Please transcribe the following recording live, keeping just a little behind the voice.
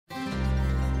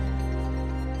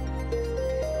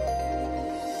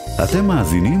אתם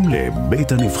מאזינים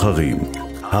לבית הנבחרים,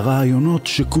 הרעיונות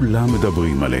שכולם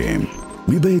מדברים עליהם,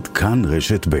 מבית כאן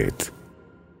רשת בית.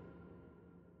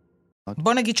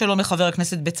 בוא נגיד שלום לחבר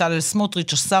הכנסת בצלאל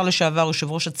סמוטריץ, השר לשעבר,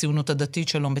 יושב ראש הציונות הדתית.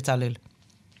 שלום בצלאל.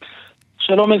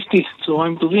 שלום אסתי,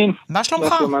 צהריים טובים. מה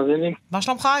שלומך? מה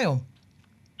שלומך היום?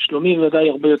 שלומי ודאי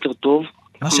הרבה יותר טוב.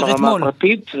 ברמה אתמול.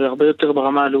 הפרטית והרבה יותר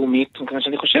ברמה הלאומית. מכיוון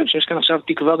שאני חושב שיש כאן עכשיו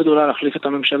תקווה גדולה להחליף את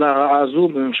הממשלה הרעה הזו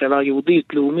בממשלה יהודית,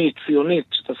 לאומית, ציונית,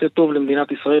 שתעשה טוב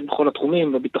למדינת ישראל בכל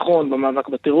התחומים, בביטחון, במאבק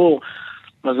בטרור,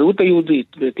 בזהות היהודית,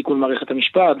 בתיקון מערכת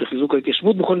המשפט, בחיזוק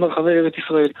ההתיישבות בכל מרחבי ארץ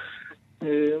ישראל.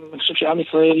 אני חושב שעם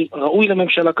ישראל ראוי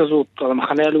לממשלה כזאת.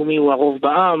 המחנה הלאומי הוא הרוב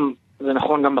בעם, זה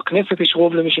נכון גם בכנסת יש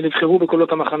רוב למי שנבחרו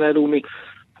בקולות המחנה הלאומי.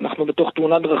 אנחנו בתוך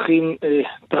תאונת דרכים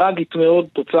טרגית מאוד,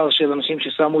 תוצר של אנשים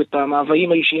ששמו את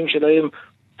המאוויים האישיים שלהם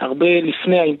הרבה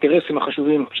לפני האינטרסים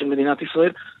החשובים של מדינת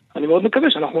ישראל. אני מאוד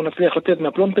מקווה שאנחנו נצליח לתת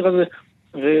מהפלונטר הזה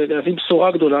ולהביא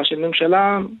בשורה גדולה של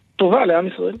ממשלה טובה לעם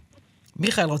ישראל.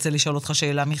 מיכאל רוצה לשאול אותך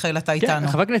שאלה. מיכאל, אתה איתנו.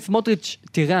 חבר הכנסת סמוטריץ',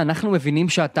 תראה, אנחנו מבינים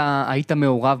שאתה היית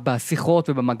מעורב בשיחות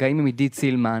ובמגעים עם עידית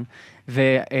סילמן,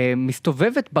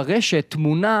 ומסתובבת ברשת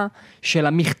תמונה של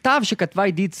המכתב שכתבה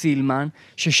עידית סילמן,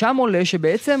 ששם עולה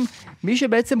שבעצם, מי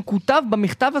שבעצם כותב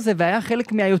במכתב הזה והיה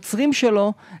חלק מהיוצרים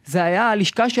שלו, זה היה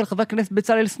הלשכה של חבר הכנסת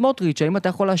בצלאל סמוטריץ'. האם אתה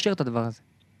יכול לאשר את הדבר הזה?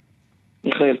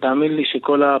 מיכאל, תאמין לי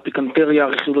שכל הפיקנטריה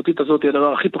הרכילותית הזאת היא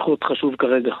הדבר הכי פחות חשוב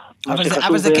כרגע.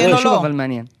 אבל זה כן או לא? אבל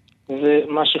מעניין.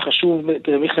 ומה שחשוב,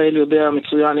 מיכאל יודע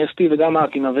מצוין אסתי, וגם את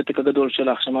עם הוותק הגדול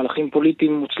שלך, שמהלכים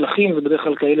פוליטיים מוצלחים, ובדרך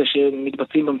כלל כאלה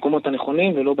שמתבצעים במקומות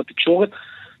הנכונים ולא בתקשורת.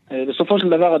 בסופו של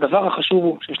דבר, הדבר החשוב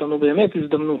הוא שיש לנו באמת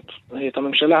הזדמנות, את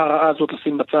הממשלה הרעה הזאת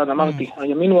לשים בצד. אמרתי,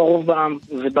 הימין הוא הרוב בעם,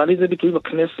 ובא לי זה ביטוי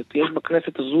בכנסת. יש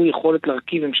בכנסת הזו יכולת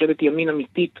להרכיב ממשלת ימין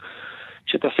אמיתית,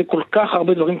 שתעשה כל כך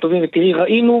הרבה דברים טובים, ותראי,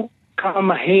 ראינו כמה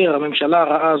מהר הממשלה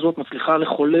הרעה הזאת מצליחה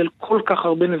לחולל כל כך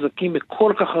הרבה נזקים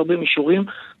בכל כך הרבה מישורים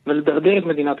ולדרדר את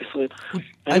מדינת ישראל.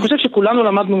 אני חושב שכולנו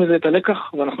למדנו מזה את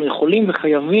הלקח, ואנחנו יכולים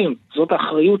וחייבים, זאת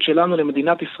האחריות שלנו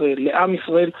למדינת ישראל, לעם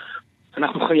ישראל,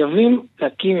 אנחנו חייבים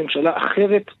להקים ממשלה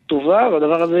אחרת טובה,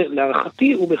 והדבר הזה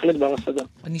להערכתי הוא בהחלט בר השגה.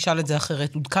 אני אשאל את זה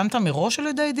אחרת, עודכנת מראש על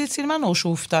ידי עידית סילמן או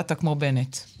שהופתעת כמו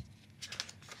בנט?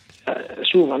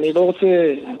 שוב, אני לא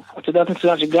רוצה, את יודעת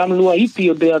מצוין שגם לו הייתי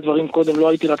יודע דברים קודם, לא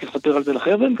הייתי רק לפטר על זה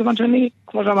לחבר'ה, מכיוון שאני,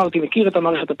 כמו שאמרתי, מכיר את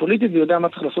המערכת הפוליטית ויודע מה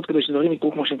צריך לעשות כדי שדברים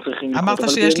יקרו כמו שהם צריכים. אמרת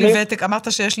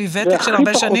שיש לי ותק של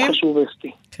הרבה שנים? והכי פחות חשוב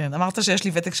אסתי. כן, אמרת שיש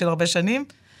לי ותק של הרבה שנים?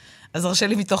 אז הרשה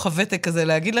לי מתוך הוותק הזה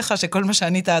להגיד לך שכל מה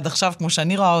שענית עד עכשיו, כמו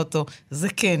שאני רואה אותו, זה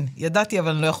כן. ידעתי,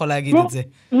 אבל אני לא יכול להגיד את זה.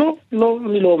 לא,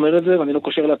 אני לא אומר את זה, ואני לא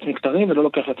קושר לעצמי כתרים, ולא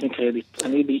לוקח לעצמי קרדיט.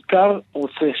 אני בעיקר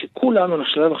רוצה שכולנו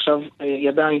נשלב עכשיו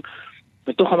ידיים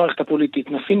בתוך המערכת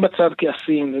הפוליטית, נשים בצד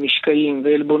כעסים ומשקעים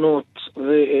ועלבונות,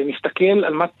 ונסתכל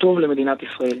על מה טוב למדינת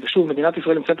ישראל. ושוב, מדינת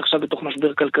ישראל נמצאת עכשיו בתוך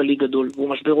משבר כלכלי גדול, והוא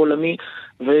משבר עולמי,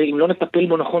 ואם לא נטפל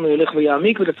בו נכון הוא ילך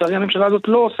ויעמיק, ולצערי הממשלה הזאת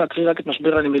לא עושה קרי רק את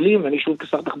משבר הנמלים, ואני שוב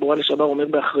כשר תחבורה לשעבר אומר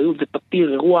באחריות, זה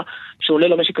פתיר, אירוע שעולה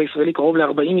למשק הישראלי קרוב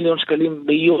ל-40 מיליון שקלים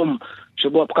ביום,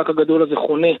 שבו הפקק הגדול הזה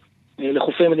חונה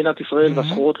לחופי מדינת ישראל,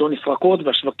 והסחורות לא נפרקות,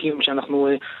 והשווקים שאנחנו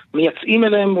מייצאים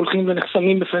אליהם הולכים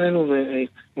ונחסמים בפנינו,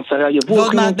 ומוצרי היבוא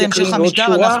ועוד מעט בהמשך המשדר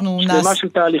אנחנו של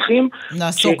תהליכים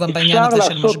נעסוק גם בעניין הזה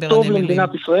של משבר הנמלים. שאפשר לעשות טוב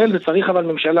למדינת ישראל, וצריך אבל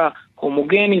ממשלה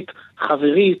הומוגנית,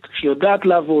 חברית, שיודעת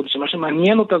לעבוד, שמה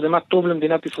שמעניין אותה זה מה טוב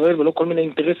למדינת ישראל, ולא כל מיני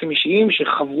אינטרסים אישיים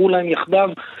שחברו להם יחדיו,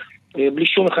 בלי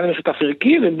שום מכנה משותף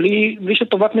ערכי, ובלי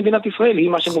שטובת מדינת ישראל היא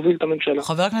מה שמוביל את הממשלה.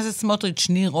 חבר הכנסת סמוטריץ,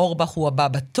 ניר אורבך הוא הבא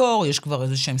בתור, יש כבר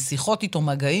איזה שהם שיחות איתו,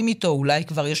 מגעים איתו, אולי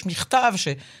כבר יש מכתב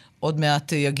שעוד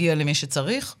מעט יגיע למי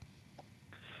שצריך?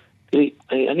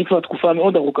 אני כבר תקופה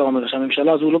מאוד ארוכה אומר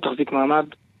שהממשלה הזו לא תחזיק מעמד,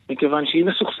 מכיוון שהיא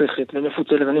מסוכסכת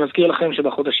ומפוצלת. אני מזכיר לכם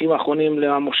שבחודשים האחרונים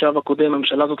למושב הקודם,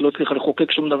 הממשלה הזאת לא הצליחה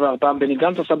לחוקק שום דבר. פעם בני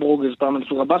גנץ עשה ברוגז, פעם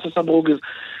מנסור עבאס עשה ברוגז.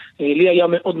 לי היה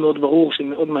מאוד מאוד ברור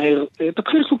שמאוד מהר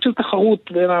תתחיל סוג של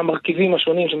תחרות בין המרכיבים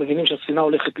השונים שמבינים שהספינה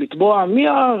הולכת לטבוע, מי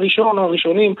הראשון או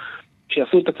הראשונים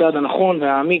שיעשו את הצעד הנכון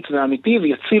והאמיץ והאמיתי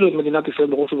ויצילו את מדינת ישראל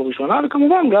בראש ובראשונה,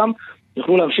 וכמובן גם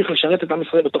יוכלו להמשיך לשרת את עם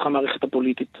ישראל בתוך המערכת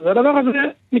הפוליטית. והדבר הזה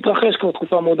מתרחש כבר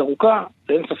תקופה מאוד ארוכה,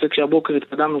 ואין ספק שהבוקר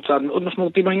התקדמנו צעד מאוד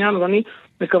משמעותי בעניין, ואני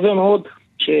מקווה מאוד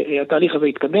שהתהליך הזה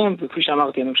יתקדם, וכפי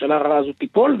שאמרתי, הממשלה הרעה הזו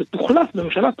תיפול ותוחלף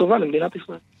בממשלה טובה למדינת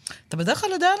ישראל. אתה בדרך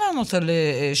כלל יודע לענות על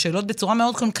שאלות בצורה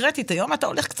מאוד קונקרטית. היום אתה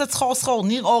הולך קצת סחור,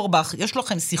 ניר אורבך, יש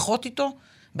לכם שיחות איתו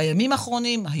בימים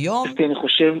האחרונים, היום? אני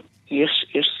חושב,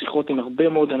 יש שיחות עם הרבה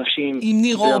מאוד אנשים. עם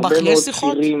ניר אורבך יש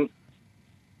שיחות?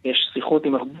 יש שיחות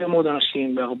עם הרבה מאוד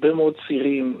אנשים, בהרבה מאוד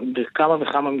צירים, בכמה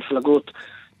וכמה מפלגות.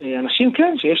 אנשים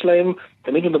כן, שיש להם,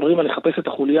 תמיד מדברים על לחפש את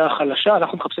החוליה החלשה,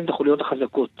 אנחנו מחפשים את החוליות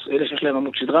החזקות. אלה שיש להם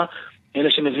עמוד שדרה,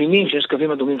 אלה שמבינים שיש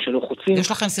קווים אדומים שלא חוצים.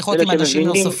 יש לכם שיחות עם אנשים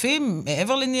נוספים,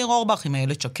 מעבר לניר אורבך, עם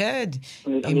איילת שקד,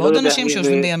 עם עוד אנשים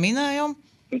שיושבים בימינה היום?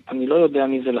 אני לא יודע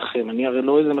מי זה לכם, אני הרי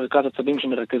לא איזה מרכז עצבים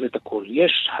שמרכז את הכל.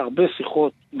 יש הרבה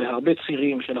שיחות בהרבה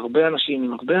צירים של הרבה אנשים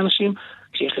עם הרבה אנשים,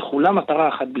 שיש לכולם מטרה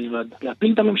אחת בלבד,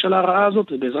 להפיל את הממשלה הרעה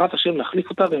הזאת, ובעזרת השם להחליף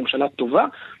אותה בממשלה טובה,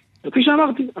 וכפי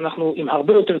שאמרתי, אנחנו עם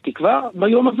הרבה יותר תקווה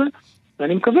ביום הזה,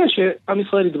 ואני מקווה שעם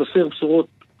ישראל יתבשר בשורות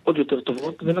עוד יותר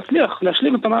טובות, ונצליח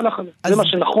להשלים את המהלך הזה. זה מה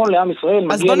שנכון לעם ישראל.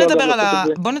 אז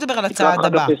בוא נדבר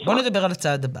על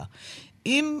הצעד הבא.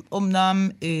 אם אומנם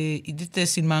עידית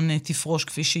סילמן תפרוש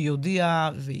כפי שהיא הודיעה,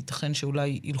 וייתכן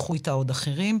שאולי ילכו איתה עוד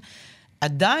אחרים,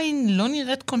 עדיין לא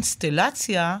נראית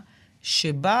קונסטלציה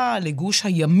שבה לגוש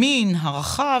הימין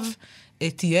הרחב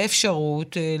תהיה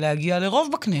אפשרות להגיע לרוב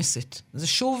בכנסת. זה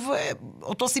שוב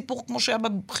אותו סיפור כמו שהיה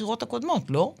בבחירות הקודמות,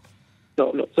 לא?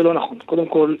 לא, זה לא נכון. קודם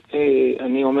כל,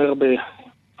 אני אומר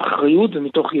באחריות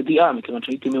ומתוך ידיעה, מכיוון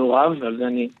שהייתי מעורב, ועל זה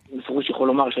אני בפירוש יכול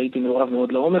לומר שהייתי מעורב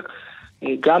מאוד לעומק,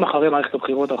 גם אחרי מערכת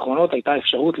הבחירות האחרונות הייתה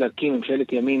אפשרות להקים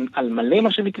ממשלת ימין על מלא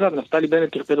מה שנקרא, ונפתלי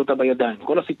בנט טרפד אותה בידיים.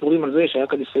 כל הסיפורים על זה שהיה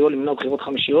כאן ניסיון למנוע בחירות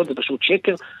חמישיות, זה פשוט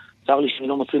שקר, צר לי שאני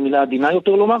לא מוצא מילה עדינה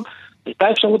יותר לומר,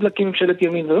 הייתה אפשרות להקים ממשלת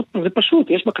ימין, זה פשוט,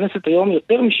 יש בכנסת היום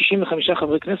יותר מ-65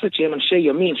 חברי כנסת שהם אנשי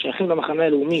ימין, שייכים למחנה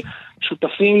הלאומי,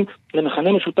 שותפים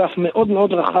למחנה משותף מאוד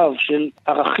מאוד רחב של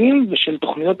ערכים ושל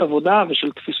תוכניות עבודה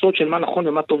ושל תפיסות של מה נכון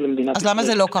ומה טוב למדינת ישראל. אז למה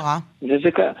זה לא קרה?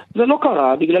 זה לא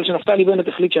קרה, בגלל שנפתלי בנט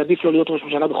החליט שעדיף לו להיות ראש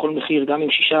ממשלה בכל מחיר, גם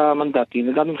עם 6 מנדטים,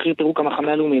 וגם במחיר פירוק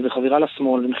המחנה הלאומי וחבירה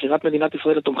לשמאל, ומחירת מדינת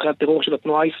ישראל לתומכי הטרור של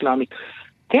התנועה האסלאמית.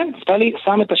 כן, נפתלי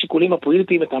שם את השיקולים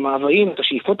הפוליטיים, את המאוויים, את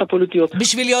השאיפות הפוליטיות.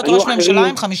 בשביל להיות ראש ממשלה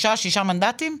עם 5-6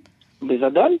 מנדטים?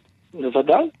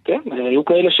 בוודאי, כן. היו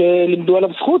כאלה שלימדו עליו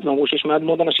זכות, ואמרו שיש מעט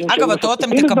מאוד אנשים... אגב, אתם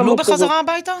תקבלו בחזרה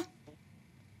הביתה?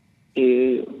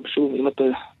 שוב, אם את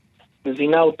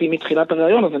מבינה אותי מתחילת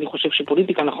הרעיון, אז אני חושב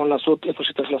שפוליטיקה נכון לעשות איפה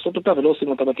שצריך לעשות אותה, ולא עושים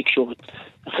אותה בתקשורת.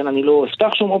 לכן אני לא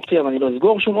אפתח שום אופציה, ואני לא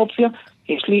אסגור שום אופציה.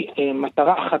 יש לי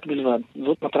מטרה אחת בלבד,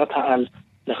 זאת מטרת העל.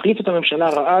 להחליף את הממשלה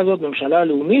הרעה הזאת בממשלה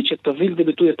הלאומית שתביא לידי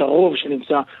ביטוי את הרוב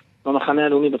שנמצא במחנה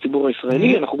הלאומי בציבור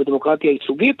הישראלי. אנחנו בדמוקרטיה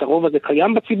ייצוגית, הרוב הזה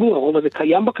קיים בציבור, הרוב הזה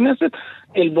קיים בכנסת.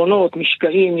 עלבונות,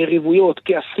 משקעים, יריבויות,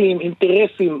 כעסים,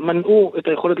 אינטרסים מנעו את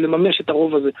היכולת לממש את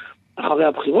הרוב הזה אחרי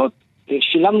הבחירות.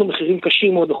 שילמנו מחירים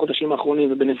קשים מאוד בחודשים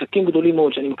האחרונים ובנזקים גדולים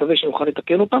מאוד שאני מקווה שנוכל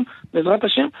לתקן אותם בעזרת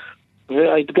השם.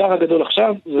 והאתגר הגדול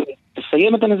עכשיו זה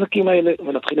לסיים את הנזקים האלה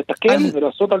ולהתחיל לתקן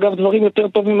ולעשות אגב דברים יותר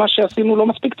טוב ממה שעשינו לא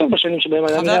מספיק טוב בשנים שבהם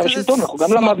היה מילה בשלטון. אנחנו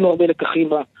גם למדנו הרבה לקחים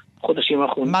בחודשים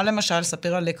האחרונים. מה למשל,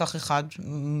 ספר על לקח אחד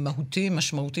מהותי,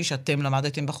 משמעותי שאתם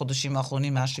למדתם בחודשים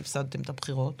האחרונים מאז שהפסדתם את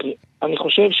הבחירות? אני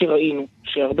חושב שראינו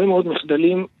שהרבה מאוד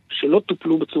מחדלים שלא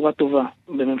טופלו בצורה טובה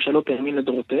בממשלות הימין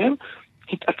לדורותיהם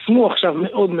התעצמו עכשיו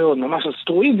מאוד מאוד, ממש על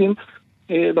סטרואידים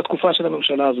בתקופה של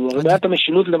הממשלה הזו. בעיית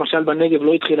המשילות למשל בנגב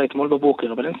לא התחילה אתמול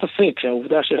בבוקר, אבל אין ספק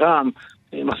שהעובדה שרע"מ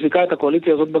מחזיקה את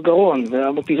הקואליציה הזאת בגרון,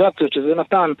 והמוטיבציות שזה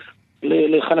נתן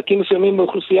לחלקים מסוימים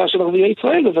באוכלוסייה של ערביי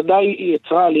ישראל, בוודאי היא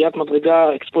יצרה עליית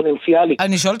מדרגה אקספוננציאלית.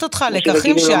 אני שואלת אותך,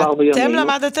 לקחים שאתם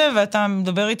למדתם, ואתה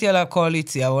מדבר איתי על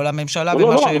הקואליציה, או על הממשלה ומה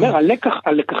לא, אני אומר,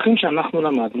 הלקחים שאנחנו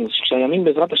למדנו, שהימין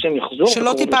בעזרת השם יחזור...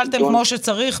 שלא טיפלתם כמו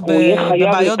שצריך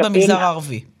בבעיות במגזר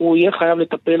הערבי. הוא יהיה חייב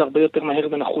לטפל הרבה יותר מהר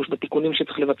ונחוש בתיקונים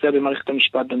שצריך לבצע במערכת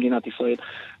המשפט במדינת ישראל.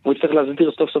 והוא יצטרך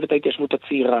להסדיר סוף סוף את ההתיישבות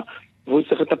הצעירה, והוא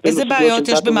יצטרך לטפל... איזה בעיות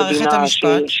יש במערכת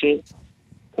המשפט?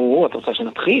 את רוצה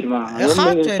שנתחיל?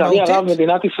 היום לצערי הרב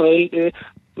מדינת ישראל,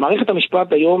 מערכת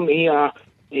המשפט היום היא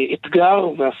האתגר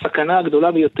והסכנה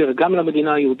הגדולה ביותר, גם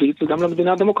למדינה היהודית וגם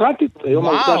למדינה הדמוקרטית. היום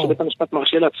העובדה שבית המשפט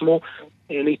מרשה לעצמו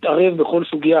להתערב בכל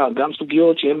סוגיה, גם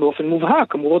סוגיות שהן באופן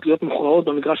מובהק אמורות להיות מוכרעות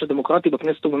במגרש הדמוקרטי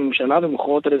בכנסת ובממשלה,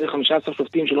 ומוכרעות על ידי 15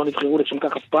 שופטים שלא נבחרו לשם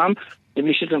כך אף פעם,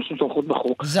 למי שיש להם שום סמכות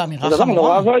בחוק. זה אמירה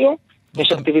חמורה.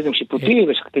 יש אקטיביזם שיפוטי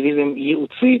ויש אקטיביזם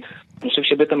ייעוצי. אני חושב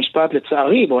שבית המשפט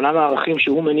לצערי בעולם הערכים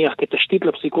שהוא מניח כתשתית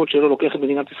לפסיקות שלו לוקח את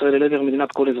מדינת ישראל אל עבר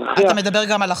מדינת כל אזרחיה. אתה מדבר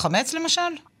גם על החמץ למשל?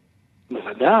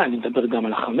 בוודאי, אני מדבר גם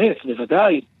על החמץ,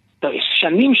 בוודאי.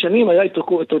 שנים היה את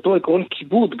אותו עקרון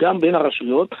כיבוד גם בין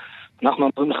הרשויות. אנחנו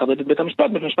אמורים לכבד את בית המשפט,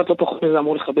 בית המשפט לא פחות מזה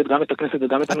אמור לכבד גם את הכנסת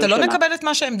וגם את הממשלה. אתה לא מקבל את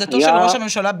מה שעמדתו של ראש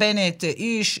הממשלה בנט,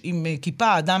 איש עם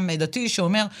כיפה, אדם דתי,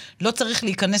 שאומר, לא צריך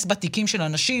להיכנס בתיקים של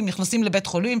אנשים, נכנסים לבית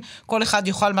חולים, כל אחד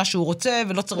יאכל מה שהוא רוצה,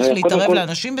 ולא צריך להתערב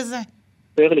לאנשים בזה?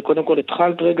 לי, קודם כל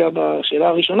התחלת רגע בשאלה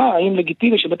הראשונה, האם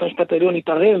לגיטימי שבית המשפט העליון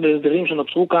יתערב בהסדרים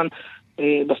שנוצרו כאן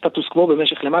בסטטוס קוו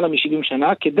במשך למעלה מ-70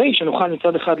 שנה, כדי שנוכל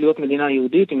מצד אחד להיות מדינה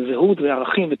יהודית עם זהות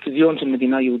וערכים וצביון של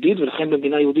מדינה יהודית, ולכן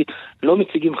במדינה יהודית לא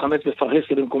מציגים חמץ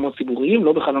בפרהסיה במקומות ציבוריים,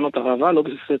 לא בחלונות הרעבה, לא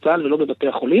בבסיסי צה"ל ולא בבתי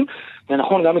החולים,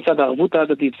 ונכון גם מצד הערבות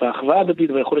ההדדית והאחווה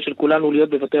ההדדית והיכולת של כולנו להיות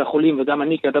בבתי החולים, וגם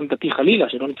אני כאדם דתי חלילה,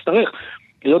 שלא נצטרך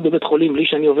להיות בבית חולים בלי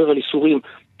שאני עובר על איסורים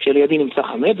שלידי נמצא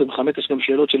חמץ, ובחמץ יש גם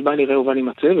שאלות של בל יראה ובל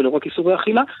יימצא, ולא רק איסורי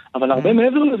אכילה, אבל הרבה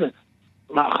מעבר לזה.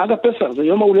 חג הפסח, זה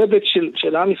יום ההולדת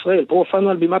של העם ישראל, פה הופענו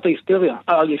על בימת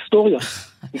ההיסטוריה,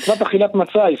 מצוות אכילת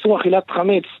מצה, איסור אכילת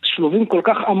חמץ, שלובים כל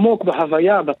כך עמוק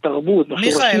בהוויה, בתרבות, בשורשים,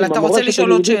 מיכאל, אתה רוצה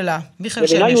לשאול עוד שאלה? מיכאל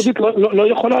שמש. מדינה יהודית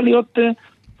לא יכולה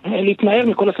להתנער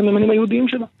מכל הסממנים היהודיים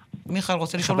שלה. מיכאל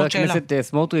רוצה לשאול עוד שאלה. חבר הכנסת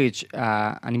סמוטריץ,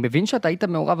 אני מבין שאתה היית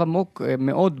מעורב עמוק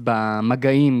מאוד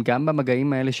במגעים, גם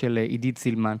במגעים האלה של עידית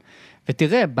סילמן,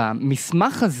 ותראה,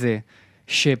 במסמך הזה,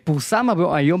 שפורסם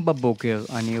היום בבוקר,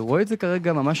 אני רואה את זה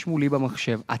כרגע ממש מולי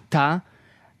במחשב, אתה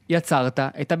יצרת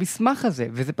את המסמך הזה,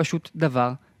 וזה פשוט דבר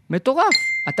מטורף.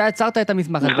 אתה יצרת את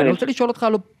המסמך הזה, ואני רוצה לשאול אותך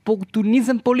על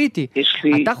אופורטוניזם פוליטי.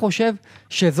 אתה חושב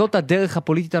שזאת הדרך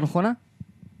הפוליטית הנכונה?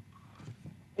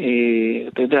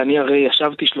 אתה יודע, אני הרי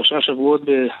ישבתי 3 שבועות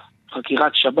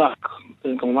בחקירת שב"כ,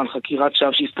 כמובן חקירת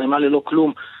שווא שהסתיימה ללא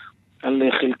כלום, על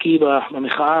חלקי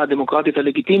במחאה הדמוקרטית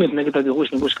הלגיטימית נגד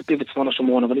הגירוש מגוש קטיף וצפון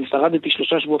השומרון, אבל אם שרדתי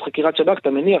 3 שבועות חקירת שב"כ, אתה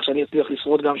מניח שאני אצליח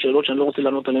לשרוד גם שאלות שאני לא רוצה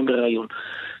לענות עליהן בראיון.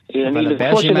 אבל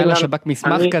הבעיה שאם היה לשב"כ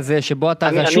מסמך כזה, שבו אתה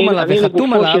רשום עליו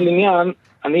וחתום עליו,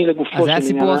 אני לגופו של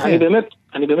עניין,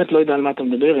 אני באמת לא יודע על מה אתה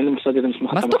מדבר, אין לי מושג איזה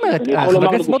מסמך. מה זאת אומרת? חבר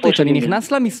הכנסת סמוטריץ', אני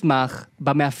נכנס למסמך,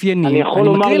 במאפיינים, אני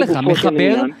מקריא לך,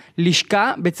 מחבר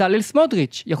לשכה בצלאל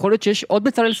סמוטריץ'. יכול להיות שיש עוד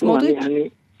בצלאל סמוטריץ'?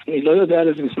 אני לא יודע על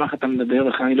איזה מסמך אתה מדבר,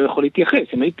 וכן אני לא יכול להתייחס.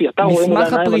 אם הייתי, אתה רואה מול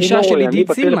העיניים, הפרישה של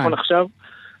עידית סילמן.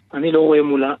 אני לא רואה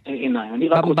מול העיניים.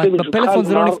 בפלאפון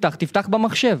זה לא נפתח, תפתח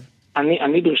במחשב.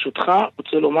 אני ברשותך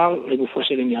רוצה לומר לגופו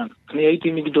של עניין. אני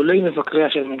הייתי מגדולי מבקריה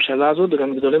של הממשלה הזאת,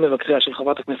 וגם מגדולי מבקריה של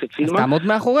חברת הכנסת סילמן. אז תעמוד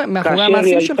מאחורי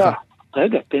המעשים שלך.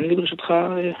 רגע, תן לי ברשותך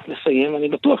לסיים, אני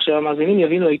בטוח שהמאזינים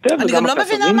יבינו היטב. אני גם לא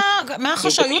מבינה מה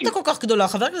החשאיות הכל כך גדולה.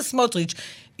 חבר הכנסת סמוטריץ',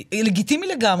 לגיטימי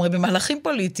לגמרי במהלכים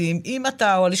פוליטיים, אם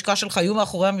אתה או הלשכה שלך יהיו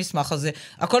מאחורי המסמך הזה,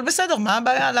 הכל בסדר, מה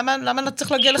הבעיה? למה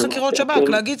צריך להגיע לחקירות שב"כ?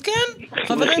 להגיד כן,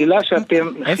 חברים.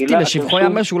 אסתי, לשבחו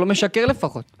יאמר שהוא לא משקר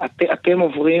לפחות. אתם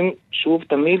עוברים שוב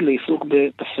תמיד לעיסוק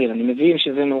בתפל. אני מבין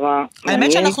שזה נורא...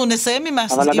 האמת שאנחנו נסיים עם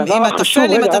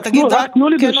התפל, אם אתה תגיד רק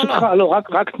כן או לא.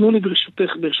 רק תנו לי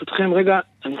ברשותכם רגע,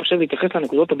 אני חושב להתייחס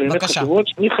לנקודות הבאמת חשובות,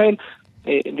 שמיכאל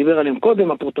דיבר עליהם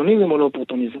קודם, הפרוטוניזם או לא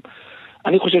הפרוטוניזם.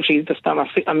 אני חושב שעידית עשתה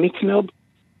מעשה אמיץ מאוד.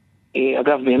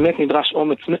 אגב, באמת נדרש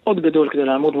אומץ מאוד גדול כדי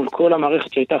לעמוד מול כל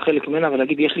המערכת שהייתה חלק ממנה,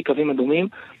 ולהגיד, יש לי קווים אדומים,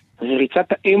 וריצת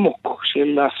האמוק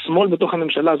של השמאל בתוך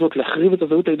הממשלה הזאת, להחריב את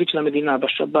הזהות היהודית של המדינה,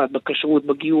 בשבת, בכשרות,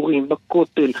 בגיורים,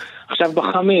 בכותל, עכשיו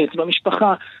בחמץ,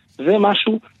 במשפחה, זה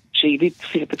משהו שעידית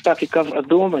סרטטה כקו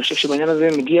אדום, ואני חושב שבעניין הזה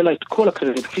מגיע לה את כל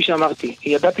הקרדיט. כפי שאמרתי,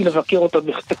 ידעתי לבקר אותה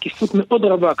בתקיפות מאוד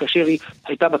רבה, כאשר היא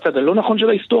הייתה בצד הלא נכון של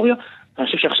ההיסטוריה, ואני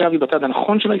חושב שעכשיו היא בצד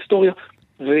הנכון של ההיסטוריה,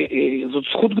 וזאת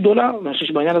זכות גדולה, ואני חושב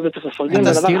שבעניין הזה צריך לפרגן. אני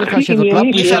אזכיר לך שזאת לא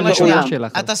הפרישה הראשונה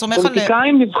שלך.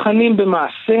 פוליטיקאים נבחנים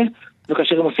במעשה,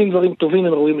 וכאשר הם עושים דברים טובים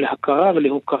הם ראויים להכרה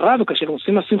ולהוקרה, וכאשר הם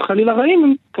עושים מעשים חלילה רעים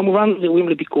הם כמובן ראויים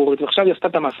לביקורת. ועכשיו היא עשתה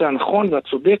את המעשה הנכון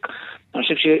והצודק, אני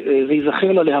חושב שזה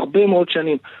ייזכר לה להרבה מאוד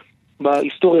שנים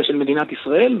בהיסטוריה של מדינת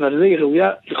ישראל, ועל זה היא ראויה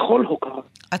לכל הוקרה.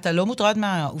 אתה לא מוטרד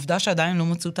מהעובדה שעדיין לא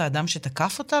מצאו את האדם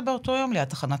שתקף אותה באותו יום ליד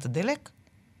תחנת הדלק?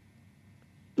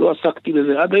 לא עסקתי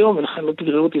בזה עד היום, ולכן לא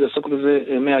תגררו אותי לעסוק בזה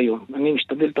מהיום. אני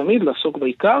משתדל תמיד לעסוק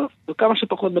בעיקר, וכמה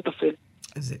שפחות בטפל.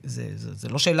 זה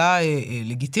לא שאלה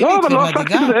לגיטימית ומדאיגה? לא, אבל לא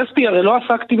עסקתי בזה, אסתי, הרי לא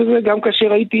עסקתי בזה, גם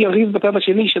כאשר הייתי יריב בצד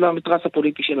השני של המתרס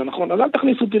הפוליטי שלה, נכון? אז אל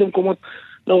תכניסו אותי למקומות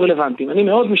לא רלוונטיים. אני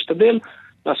מאוד משתדל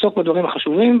לעסוק בדברים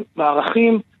החשובים,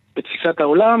 בערכים, בתפיסת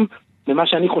העולם, במה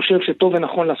שאני חושב שטוב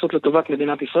ונכון לעשות לטובת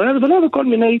מדינת ישראל, ולא בכל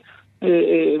מיני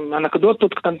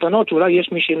אנקדוטות קטנטנות, שאולי יש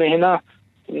מי שנהנה,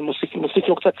 מוסיף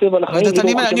לו קצת צבע לחיים.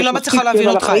 אני לא מצליחה להבין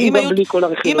אותך.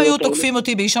 אם היו תוקפים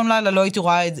אותי באישון לילה, לא הייתי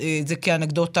רואה את זה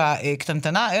כאנקדוטה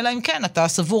קטנטנה, אלא אם כן, אתה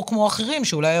סבור כמו אחרים,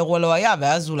 שאולי האירוע לא היה,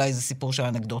 ואז אולי זה סיפור של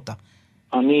אנקדוטה.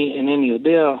 אני אינני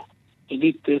יודע,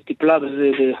 עידית טיפלה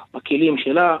בזה בכלים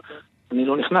שלה, אני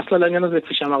לא נכנס לה לעניין הזה,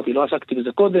 כפי שאמרתי, לא עסקתי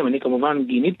בזה קודם, אני כמובן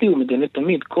גיניתי ומגנה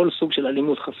תמיד כל סוג של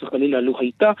אלימות חס וחלילה לא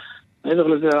הייתה, מעבר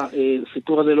לזה,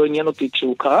 הסיפור הזה לא עניין אותי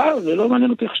כשהוא קרה, ולא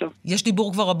מעניין אותי עכשיו. יש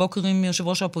דיבור כבר הבוקר עם יושב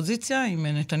ראש האופוזיציה, עם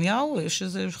נתניהו? יש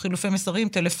איזה חילופי מסרים,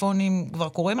 טלפונים, כבר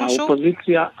קורה משהו?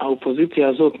 האופוזיציה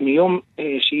הזאת, מיום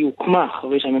שהיא הוקמה,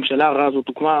 אחרי שהממשלה הרעה הזאת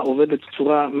הוקמה, עובדת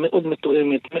בצורה מאוד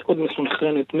מתואמת, מאוד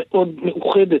מסונכרנת, מאוד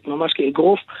מאוחדת, ממש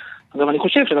כאגרוף. אגב, אני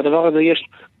חושב שלדבר הזה יש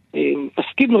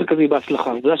תפקיד מרכזי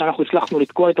בהצלחה. זה שאנחנו הצלחנו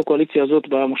לתקוע את הקואליציה הזאת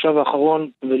במושב האחרון,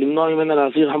 ולמנוע ממנה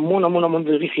להעביר המון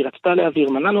דברים שהיא רצתה להעביר,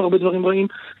 מנענו הרבה דברים רעים,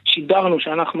 שידרנו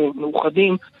שאנחנו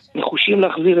מאוחדים, נחושים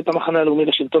להחזיר את המחנה הלאומי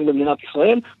לשלטון במדינת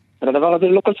ישראל, ולדבר הזה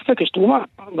לא כל ספק, יש תרומה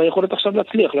ביכולת עכשיו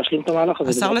להצליח, להשלים את המהלך הזה.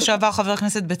 השר לשעבר חבר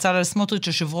הכנסת בצלאל סמוטריץ,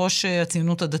 יושב ראש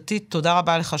הציונות הדתית, תודה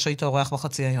רבה לך שהיית אורח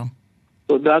בחצי היום.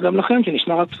 תודה גם לכם,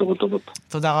 שנשמע רק בשורות טובות.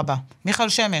 תודה רבה. מיכל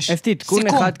שמש. אסתי, תיקון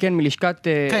אחד, כן,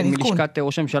 מלשכת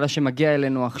ראש הממשלה שמגיע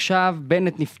אלינו עכשיו.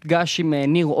 בנט נפגש עם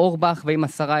ניר אורבך ועם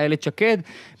השרה איילת שקד.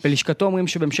 בלשכתו אומרים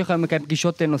שבהמשך היום מקיים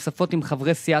פגישות נוספות עם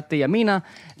חברי סיעת ימינה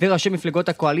וראשי מפלגות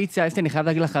הקואליציה. אסתי, אני חייב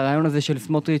להגיד לך, הרעיון הזה של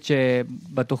סמוטריץ'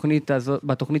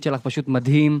 בתוכנית שלך פשוט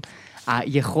מדהים.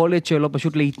 היכולת שלו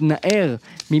פשוט להתנער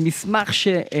ממסמך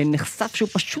שנחשף שהוא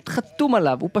פשוט חתום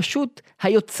עליו, הוא פשוט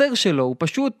היוצר שלו, הוא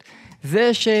פשוט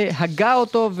זה שהגה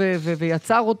אותו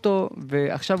ויצר אותו,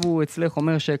 ועכשיו הוא אצלך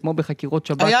אומר שכמו בחקירות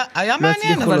שב"כ היה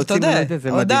מעניין, אבל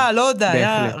תודה, לא יודע,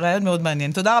 היה רעיון מאוד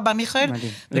מעניין. תודה רבה מיכאל,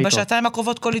 ובשעתיים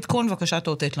הקרובות כל עדכון, בבקשה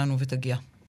תאותת לנו ותגיע.